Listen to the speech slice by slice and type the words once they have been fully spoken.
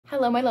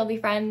Hello, my lovely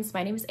friends.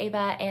 My name is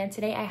Ava, and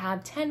today I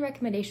have 10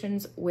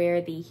 recommendations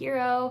where the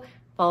hero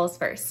falls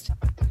first.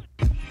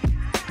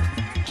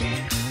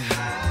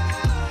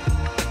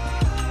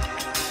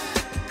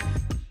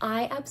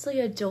 I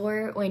absolutely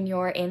adore when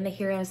you're in the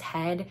hero's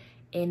head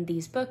in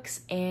these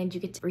books and you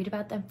get to read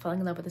about them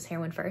falling in love with this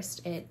heroine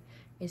first. It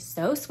is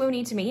so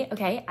swoony to me.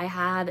 Okay, I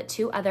have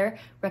 2 other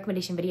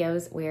recommendation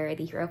videos where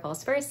the hero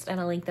falls first, and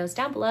I'll link those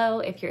down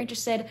below if you're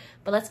interested.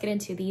 But let's get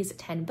into these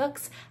 10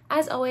 books.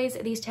 As always,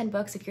 these 10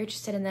 books, if you're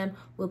interested in them,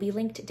 will be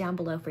linked down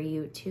below for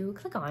you to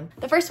click on.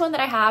 The first one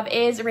that I have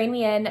is Rein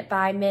Me In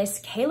by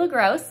Miss Kayla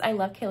Gross. I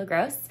love Kayla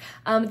Gross.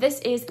 This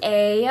is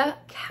a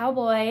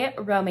cowboy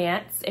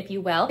romance, if you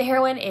will. The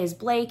heroine is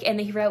Blake and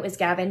the hero is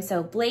Gavin.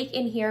 So Blake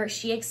in here,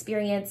 she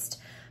experienced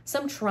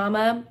some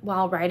trauma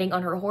while riding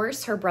on her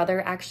horse. Her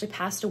brother actually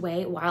passed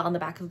away while on the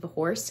back of the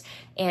horse,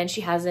 and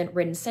she hasn't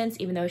ridden since,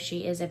 even though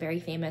she is a very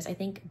famous, I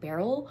think,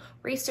 barrel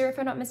racer, if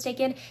I'm not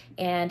mistaken.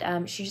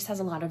 And she just has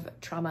a lot of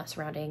trauma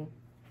surrounding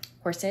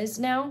horses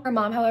now. Her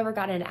mom, however,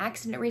 got in an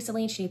accident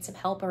recently and she needs some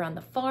help around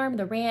the farm,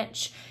 the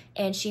ranch,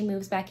 and she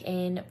moves back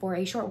in for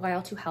a short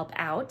while to help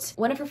out.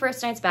 One of her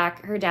first nights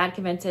back, her dad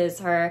convinces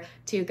her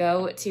to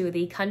go to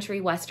the country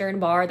western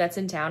bar that's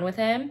in town with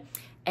him.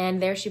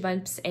 And there she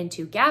bumps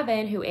into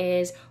Gavin, who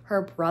is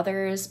her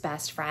brother's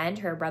best friend.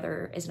 Her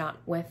brother is not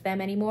with them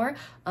anymore.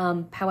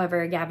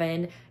 However,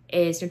 Gavin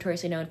is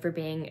notoriously known for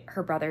being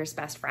her brother's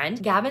best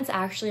friend. Gavin's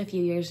actually a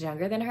few years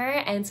younger than her,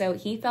 and so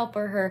he fell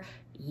for her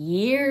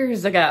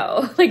years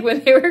ago, like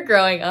when they were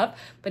growing up,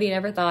 but he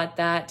never thought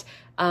that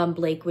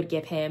Blake would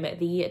give him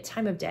the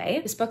time of day.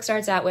 This book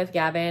starts out with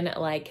Gavin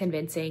like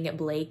convincing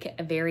Blake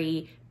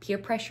very peer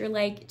pressure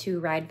like to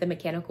ride the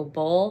mechanical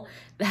bull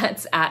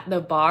that's at the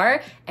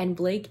bar, and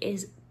Blake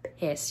is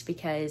pissed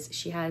because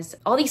she has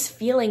all these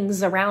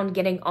feelings around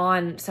getting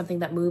on something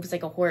that moves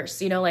like a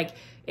horse, you know, like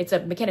it's a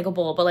mechanical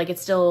bull, but like it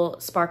still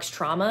sparks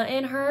trauma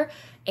in her.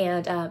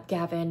 And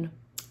Gavin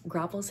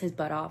grovels his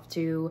butt off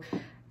to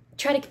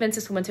try to convince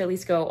this woman to at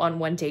least go on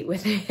one date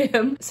with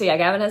him. So yeah,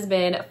 Gavin has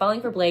been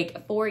falling for Blake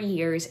for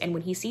years, and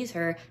when he sees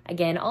her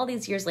again all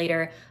these years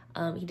later,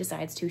 he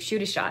decides to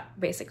shoot a shot,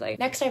 basically.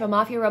 Next, I have a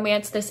mafia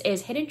romance. This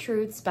is Hidden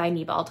Truths by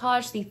Nibal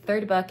Taj, the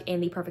 3rd book in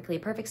the Perfectly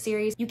Perfect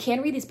series. You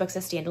can read these books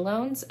as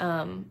standalones.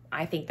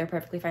 I think they're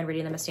perfectly fine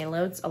reading them as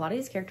standalones. A lot of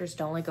these characters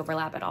don't like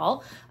overlap at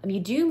all. You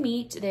do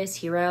meet this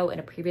hero in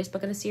a previous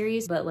book in the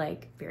series, but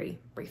like very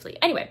briefly.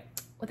 Anyway,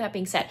 with that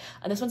being said,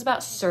 this one's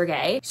about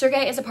Sergey.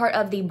 Sergey is a part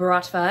of the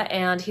Bratva,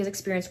 and he has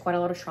experienced quite a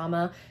lot of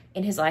trauma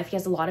in his life. He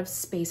has a lot of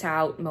space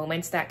out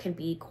moments that can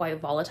be quite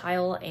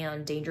volatile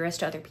and dangerous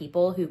to other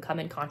people who come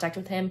in contact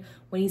with him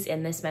when he's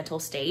in this mental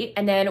state.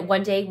 And then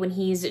one day when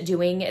he's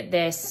doing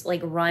this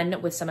like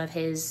run with some of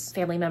his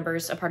family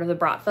members, a part of the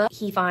Bratva,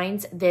 he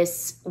finds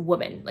this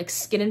woman, like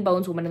skin and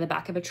bones woman in the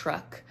back of a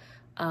truck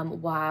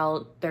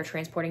while they're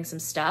transporting some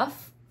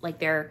stuff, like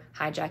they're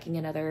hijacking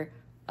another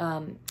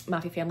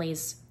mafia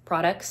family's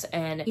products,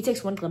 and he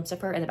takes one glimpse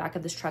of her in the back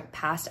of this truck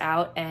passed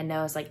out and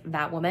knows like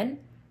that woman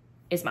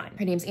is mine.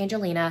 Her name's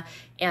Angelina,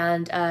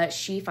 and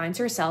she finds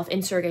herself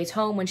in Sergey's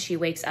home when she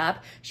wakes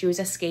up. She was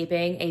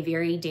escaping a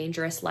very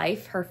dangerous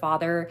life. Her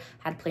father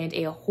had planned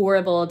a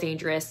horrible,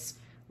 dangerous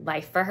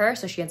life for her,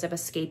 so she ends up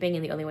escaping,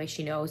 and the only way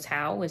she knows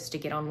how is to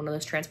get on one of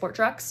those transport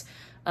trucks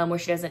where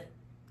she doesn't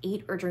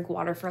eat or drink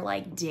water for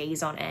like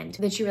days on end.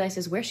 Then she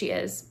realizes where she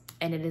is,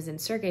 and it is in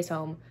Sergey's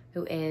home,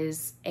 who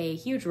is a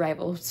huge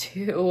rival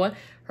to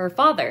her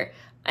father.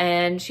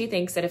 And she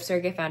thinks that if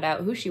Sergey found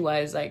out who she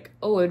was, like,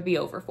 oh, it would be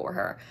over for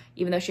her.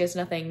 Even though she has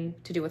nothing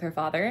to do with her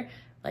father,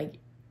 like,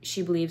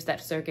 she believes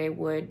that Sergey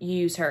would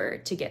use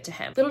her to get to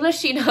him. Little does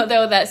she know,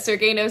 though, that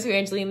Sergey knows who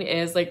Angelina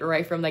is, like,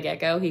 right from the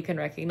get-go. He can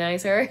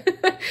recognize her.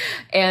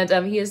 And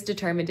he is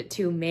determined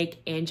to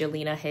make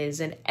Angelina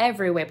his in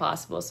every way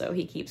possible, so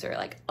he keeps her,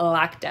 like,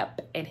 locked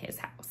up in his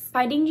house.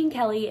 Finding Gene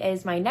Kelly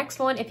is my next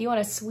one. If you want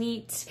a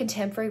sweet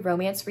contemporary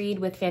romance read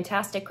with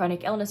fantastic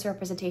chronic illness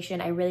representation,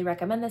 I really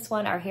recommend this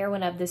one. Our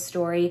heroine of this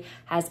story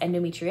has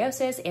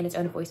endometriosis, and its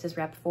own voices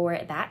rep for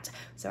that.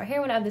 So our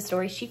heroine of this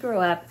story, she grew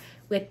up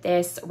with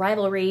this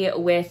rivalry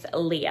with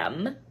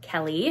Liam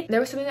Kelly.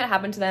 There was something that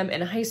happened to them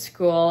in high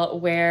school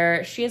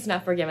where she has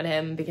not forgiven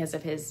him because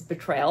of his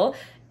betrayal,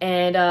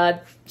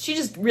 and she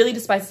just really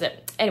despises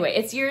it. Anyway,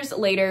 it's years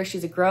later.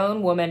 She's a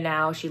grown woman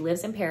now. She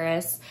lives in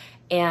Paris,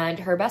 and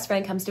her best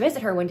friend comes to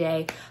visit her one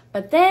day,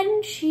 but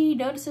then she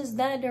notices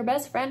that her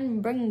best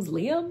friend brings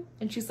Liam,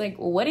 and she's like,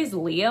 what is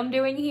Liam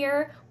doing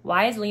here?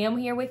 Why is Liam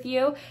here with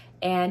you?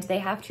 And they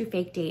have to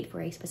fake date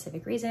for a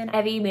specific reason.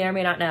 Evie may or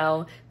may not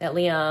know that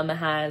Liam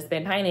has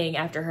been pining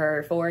after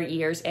her for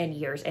years and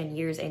years and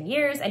years and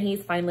years, and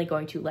he's finally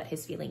going to let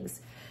his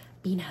feelings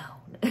be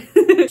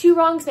known. Two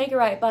Wrongs Make a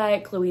Right by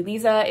Chloe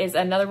Lisa is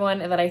another one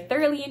that I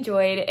thoroughly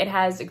enjoyed. It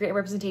has great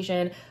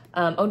representation,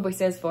 own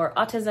voices for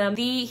autism.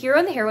 The hero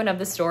and the heroine of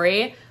the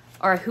story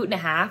are a hoot and a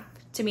half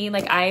to me.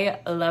 Like, I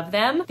love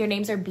them. Their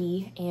names are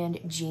B and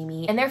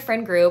Jamie, and their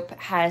friend group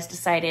has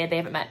decided, they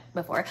haven't met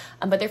before,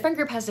 but their friend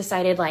group has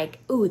decided like,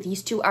 ooh,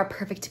 these two are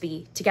perfect to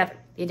be together.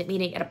 They end up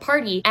meeting at a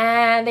party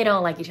and they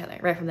don't like each other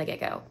right from the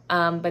get-go.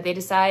 But they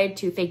decide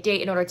to fake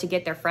date in order to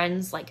get their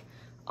friends like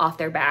off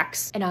their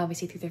backs. And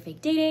obviously through their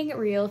fake dating,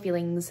 real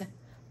feelings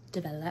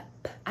develop.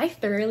 I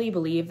thoroughly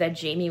believe that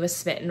Jamie was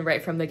smitten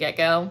right from the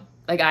get-go.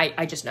 Like,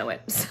 I just know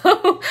it.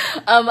 So,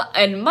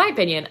 in my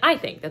opinion, I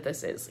think that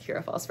this is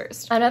Hero Falls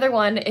First. Another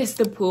one is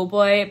The Pool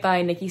Boy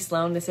by Nikki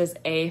Sloan. This is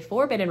a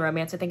forbidden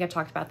romance. I think I've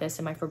talked about this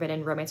in my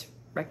forbidden romance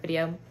rec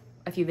video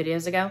a few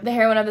videos ago. The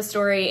heroine of the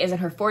story is in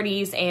her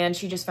 40s and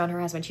she just found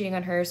her husband cheating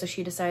on her, so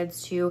she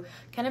decides to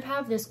kind of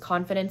have this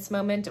confidence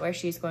moment where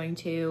she's going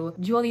to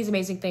do all these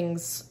amazing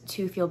things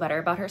to feel better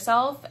about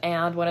herself,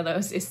 and one of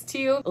those is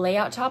to lay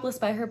out topless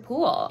by her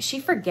pool. She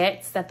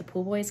forgets that the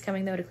pool boy is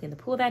coming though to clean the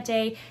pool that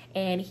day,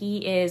 and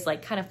he is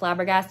like kind of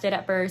flabbergasted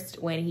at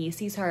first when he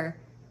sees her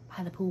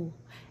by the pool.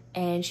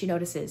 And she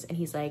notices and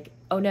he's like,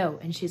 oh no.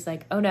 And she's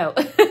like, oh no.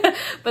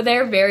 But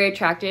they're very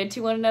attracted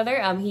to one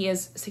another. He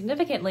is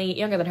significantly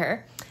younger than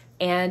her,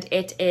 and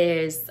it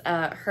is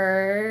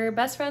her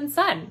best friend's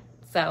son.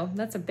 So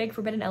that's a big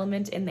forbidden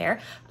element in there.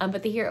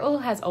 But the hero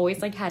has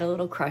always like had a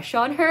little crush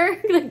on her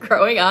like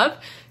growing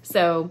up.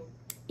 So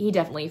he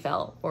definitely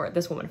fell for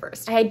this woman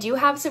first. I do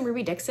have some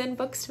Ruby Dixon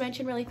books to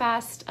mention really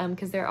fast,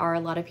 because there are a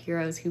lot of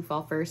heroes who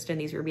fall first in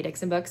these Ruby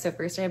Dixon books. So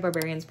first I have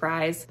Barbarian's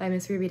Prize by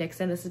Miss Ruby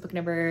Dixon. This is book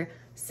number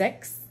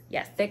 6.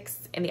 Yes,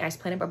 6 in the Ice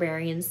Planet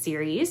Barbarians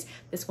series.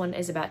 This one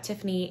is about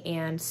Tiffany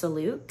and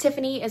Salute.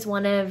 Tiffany is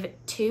one of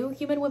 2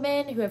 human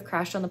women who have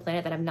crashed on the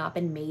planet that have not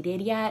been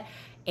mated yet.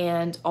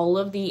 And all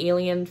of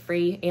the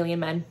free alien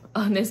men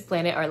on this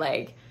planet are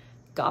like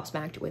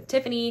gobsmacked with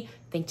Tiffany,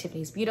 think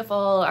Tiffany's beautiful,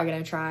 are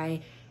gonna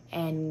try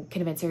and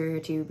convince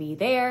her to be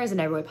theirs in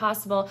every way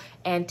possible.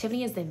 And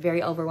Tiffany is then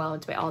very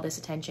overwhelmed by all this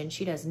attention.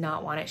 She does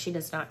not want it. She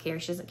does not care.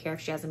 She doesn't care if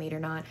she has a mate or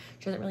not.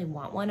 She doesn't really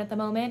want one at the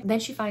moment. Then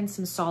she finds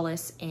some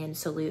solace in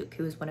Saluk,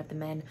 who is one of the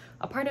men,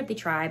 a part of the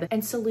tribe.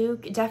 And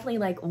Saluk definitely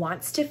like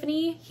wants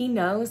Tiffany. He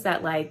knows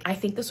that like, I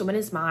think this woman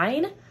is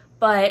mine,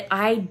 but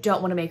I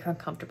don't want to make her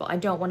uncomfortable. I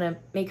don't want to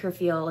make her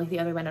feel like the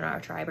other men in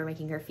our tribe are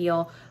making her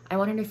feel. I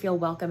want her to feel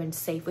welcome and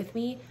safe with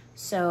me.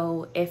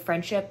 So if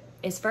friendship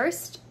is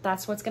first,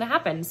 that's what's gonna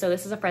happen. So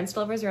this is a friends to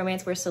lovers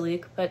romance where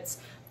Saluk puts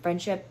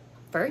friendship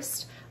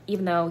first,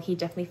 even though he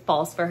definitely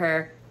falls for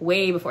her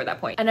way before that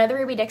point. Another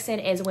Ruby Dixon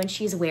is When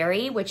She's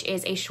Wary, which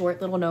is a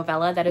short little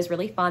novella that is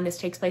really fun. This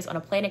takes place on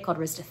a planet called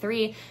Rista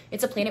 3.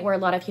 It's a planet where a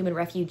lot of human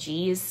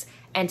refugees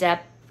end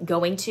up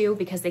going to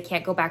because they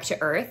can't go back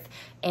to Earth,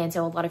 and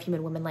so a lot of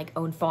human women like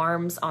own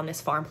farms on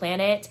this farm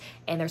planet,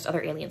 and there's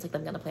other aliens like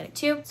living on the planet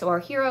too. So our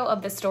hero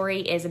of the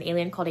story is an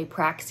alien called a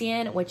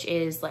Praxian, which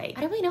is like,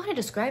 I don't really know how to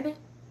describe it.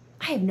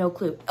 I have no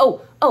clue.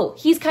 Oh,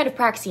 he's kind of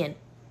Praxian.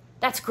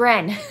 That's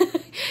Gren.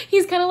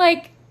 He's kind of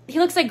like, he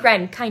looks like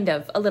Gren, kind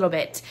of, a little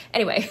bit.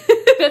 Anyway,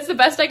 that's the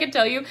best I can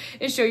tell you,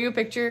 is show you a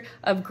picture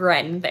of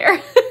Gren there.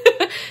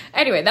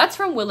 Anyway, that's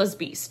from Willa's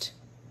Beast.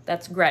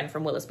 That's Gren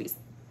from Willa's Beast,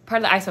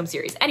 part of the Ice Home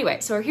series. Anyway,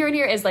 so our hero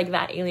here is like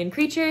that alien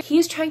creature.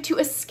 He's trying to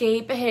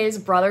escape his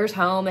brother's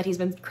home that he's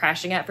been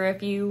crashing at for a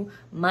few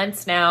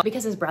months now,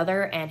 because his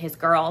brother and his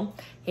girl,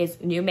 his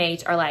new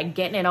mate, are like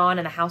getting it on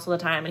in the house all the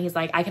time, and he's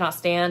like, I cannot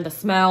stand the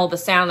smell, the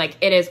sound, like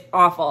it is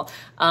awful.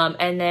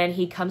 And then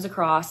he comes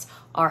across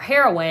our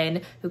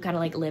heroine, who kind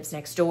of like lives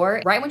next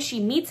door. Right when she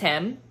meets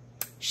him,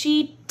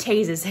 she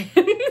tases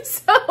him.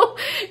 So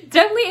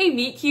definitely a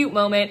meet cute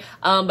moment,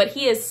 but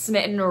he is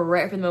smitten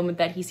right from the moment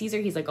that he sees her.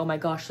 He's like, oh my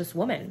gosh, this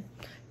woman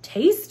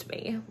tased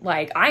me.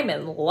 Like, I'm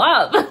in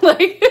love.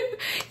 Like,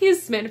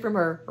 he's smitten from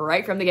her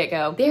right from the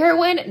get-go. The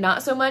heroine,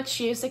 not so much.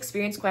 She has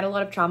experienced quite a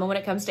lot of trauma when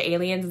it comes to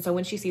aliens, and so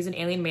when she sees an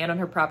alien man on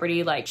her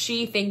property, like,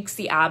 she thinks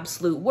the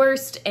absolute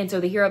worst. And so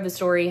the hero of the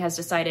story has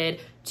decided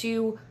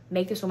to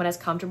make this woman as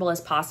comfortable as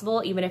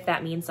possible, even if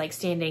that means like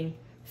standing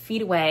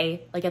feet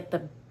away, like at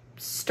the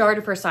start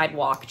of her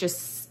sidewalk,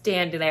 just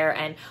stand there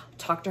and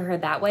talk to her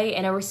that way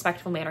in a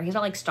respectful manner. He's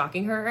not like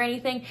stalking her or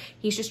anything.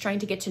 He's just trying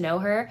to get to know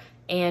her,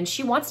 and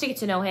she wants to get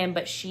to know him,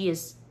 but she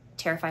is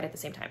terrified at the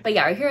same time. But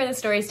yeah, our hero in this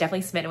story is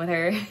definitely smitten with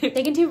her.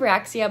 Taken to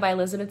Viraxia by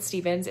Elizabeth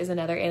Stevens is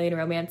another alien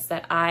romance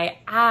that I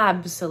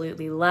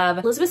absolutely love.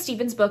 Elizabeth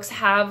Stevens books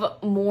have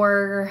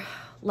more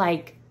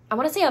like, I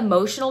want to say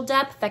emotional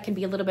depth that can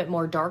be a little bit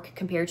more dark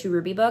compared to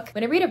Ruby book.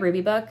 When I read a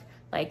Ruby book,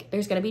 like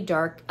there's going to be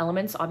dark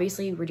elements.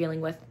 Obviously we're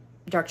dealing with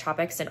dark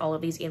topics in all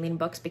of these alien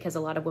books because a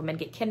lot of women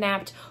get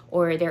kidnapped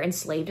or they're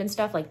enslaved and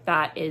stuff. Like,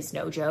 that is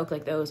no joke.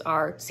 Like, those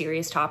are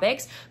serious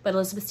topics. But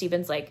Elizabeth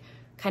Stevens like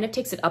kind of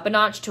takes it up a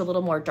notch to a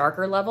little more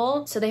darker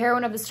level. So the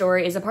heroine of the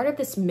story is a part of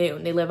this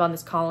moon. They live on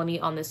this colony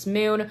on this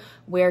moon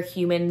where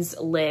humans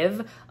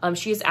live.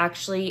 She is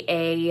actually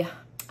a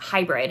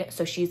hybrid,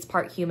 so she's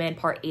part human,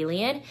 part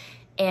alien,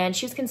 And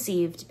she was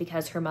conceived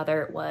because her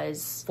mother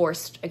was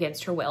forced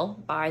against her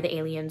will by the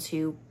aliens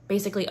who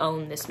basically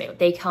own this moon.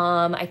 They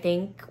come, I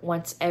think,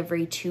 once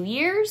every 2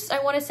 years,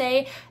 I want to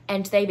say,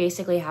 and they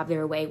basically have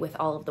their way with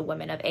all of the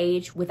women of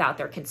age without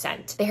their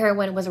consent. The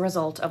heroine was a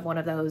result of one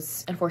of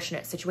those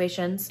unfortunate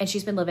situations, and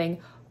she's been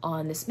living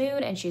on this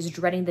moon, and she's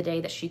dreading the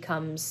day that she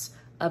comes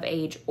of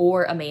age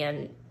or a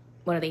man,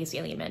 one of these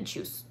alien men,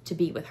 choose to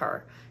be with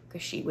her,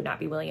 because she would not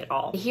be willing at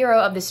all. The hero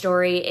of the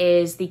story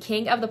is the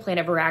king of the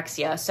planet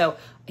Varaxia. So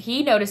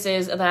he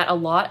notices that a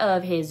lot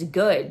of his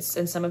goods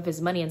and some of his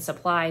money and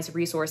supplies,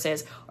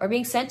 resources, are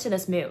being sent to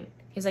this moon.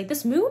 He's like,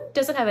 this moon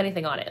doesn't have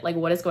anything on it. Like,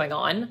 what is going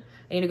on?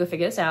 I need to go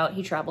figure this out.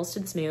 He travels to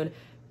this moon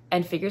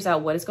and figures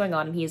out what is going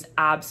on, and he is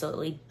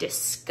absolutely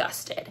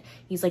disgusted.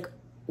 He's like,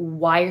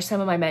 why are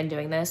some of my men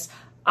doing this?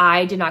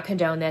 I did not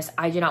condone this.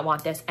 I do not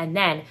want this. And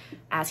then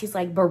as he's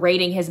like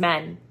berating his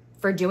men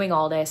for doing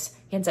all this,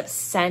 he ends up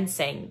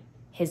sensing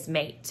his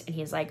mate. And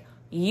he's like,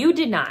 you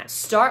did not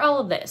start all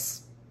of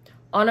this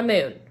on a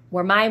moon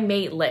where my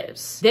mate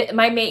lives.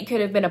 My mate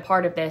could have been a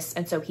part of this.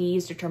 And so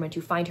he's determined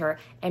to find her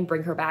and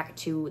bring her back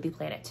to the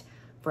planet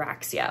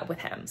Varaxia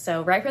with him.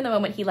 So right from the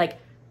moment he like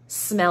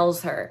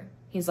smells her,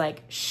 he's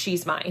like,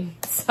 she's mine.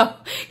 So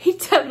he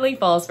definitely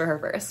falls for her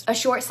first. A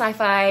short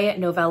sci-fi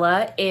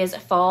novella is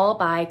Fall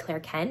by Claire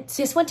Kent.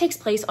 This one takes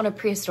place on a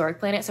prehistoric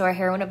planet. So our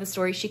heroine of the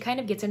story, she kind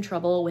of gets in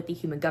trouble with the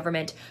human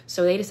government.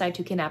 So they decide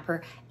to kidnap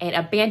her and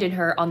abandon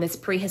her on this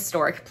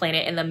prehistoric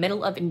planet in the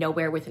middle of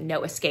nowhere with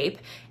no escape.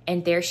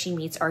 And there she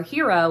meets our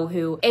hero,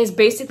 who is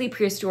basically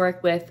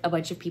prehistoric with a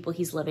bunch of people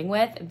he's living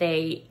with.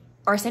 They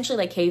are essentially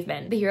like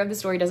cavemen. The hero of the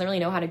story doesn't really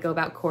know how to go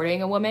about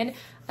courting a woman,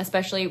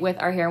 especially with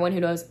our heroine who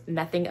knows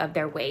nothing of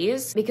their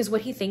ways, because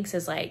what he thinks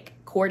is like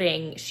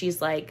courting, she's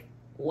like,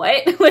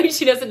 what? Like,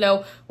 she doesn't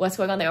know what's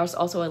going on. There's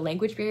also a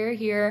language barrier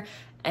here,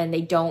 and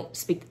they don't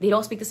speak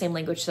the same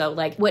language. So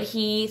like what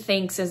he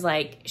thinks is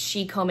like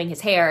she combing his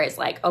hair is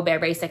like, oh,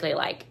 they're basically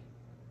like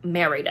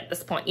married at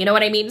this point. You know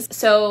what I mean?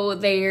 So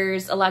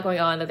there's a lot going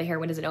on that the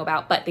heroine doesn't know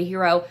about, but the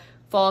hero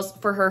falls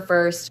for her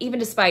first, even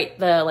despite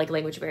the like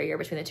language barrier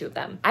between the two of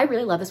them. I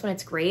really love this one.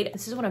 It's great.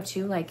 This is one of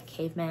two like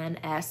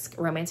caveman-esque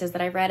romances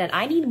that I've read, and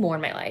I need more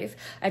in my life.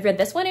 I've read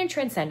this one and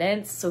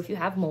Transcendence, so if you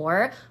have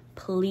more,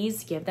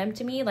 please give them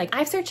to me. Like,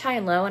 I've searched high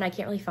and low and I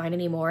can't really find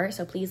any more,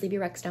 so please leave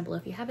your recs down below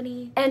if you have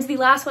any. And the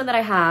last one that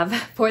I have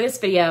for this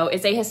video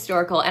is a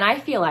historical, and I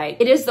feel like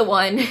it is the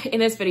one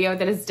in this video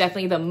that is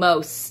definitely the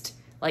most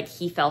like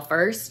he fell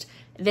first.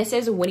 This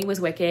is When He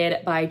Was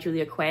Wicked by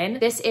Julia Quinn.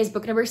 This is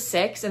book number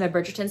 6 in the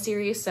Bridgerton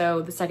series,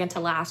 so the second to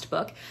last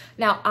book.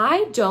 Now,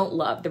 I don't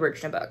love the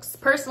Bridgerton books.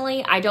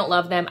 Personally, I don't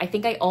love them. I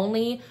think I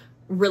only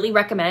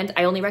recommend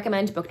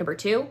book number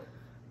 2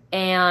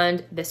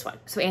 and this one.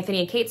 So Anthony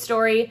and Kate's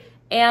story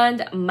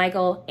and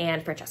Michael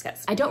and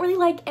Francesca's. I don't really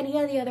like any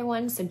of the other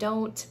ones, so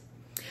don't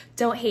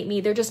hate me.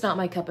 They're just not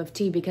my cup of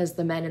tea because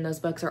the men in those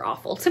books are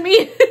awful to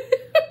me.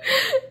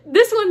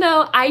 This one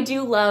though, I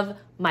do love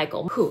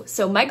Michael.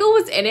 So Michael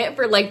was in it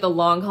for like the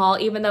long haul,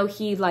 even though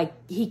he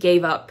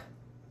gave up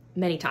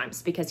many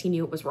times because he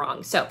knew it was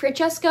wrong. So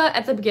Francesca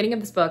at the beginning of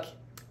this book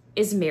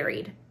is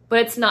married, but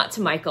it's not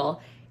to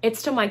Michael.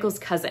 It's to Michael's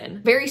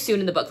cousin. Very soon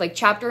in the book, like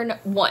chapter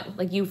 1,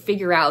 like you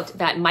figure out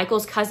that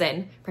Michael's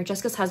cousin,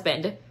 Francesca's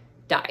husband,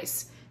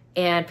 dies.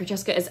 And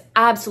Francesca is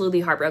absolutely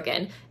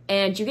heartbroken.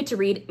 And you get to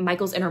read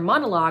Michael's inner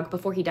monologue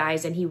before he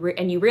dies, and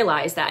you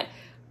realize that,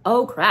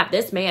 oh crap,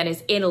 this man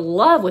is in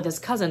love with his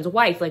cousin's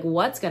wife. Like,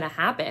 what's gonna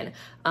happen?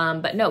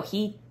 But no,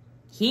 he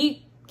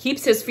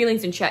keeps his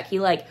feelings in check. He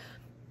like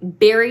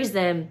buries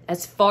them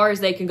as far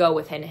as they can go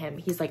within him.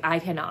 He's like, I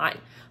cannot.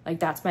 Like,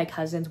 that's my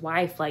cousin's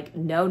wife. Like,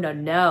 no.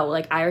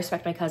 Like, I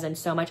respect my cousin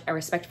so much. I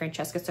respect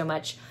Francesca so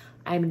much.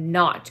 I'm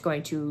not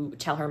going to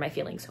tell her my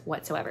feelings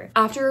whatsoever.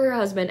 After her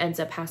husband ends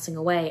up passing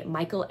away,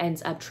 Michael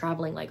ends up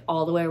traveling like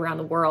all the way around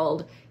the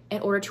world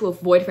in order to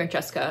avoid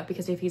Francesca,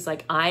 because if he's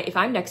like, if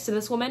I'm next to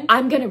this woman,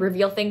 I'm gonna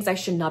reveal things I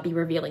should not be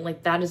revealing.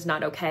 Like, that is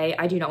not okay.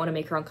 I do not want to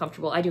make her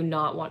uncomfortable. I do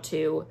not want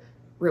to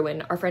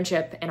ruin our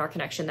friendship and our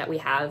connection that we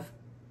have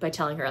by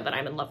telling her that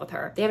I'm in love with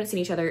her. They haven't seen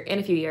each other in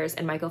a few years,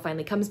 and Michael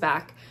finally comes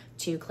back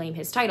to claim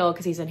his title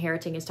because he's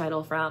inheriting his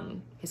title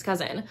from his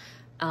cousin.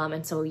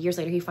 And so years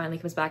later, he finally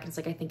comes back and it's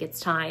like, I think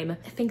it's time.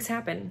 Things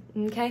happen,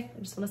 okay?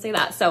 I just wanna say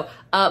that. So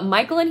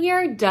Michael in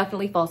here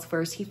definitely falls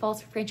first. He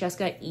falls for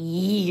Francesca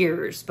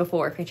years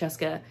before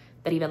Francesca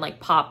that even like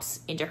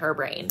pops into her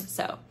brain.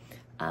 So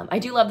I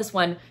do love this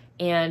one,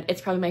 and it's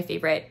probably my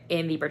favorite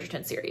in the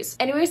Bridgerton series.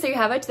 Anyways, there you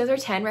have it. Those are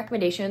 10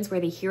 recommendations where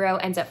the hero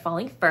ends up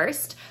falling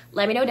first.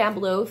 Let me know down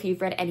below if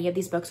you've read any of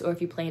these books or if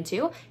you plan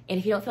to. And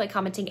if you don't feel like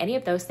commenting any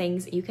of those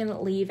things, you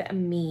can leave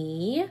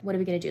me, what are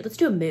we gonna do? Let's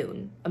do a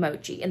moon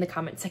emoji in the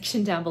comment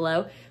section down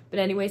below. But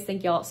anyways,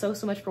 thank y'all so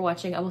much for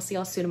watching. I will see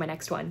y'all soon in my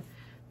next one.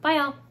 Bye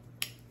y'all.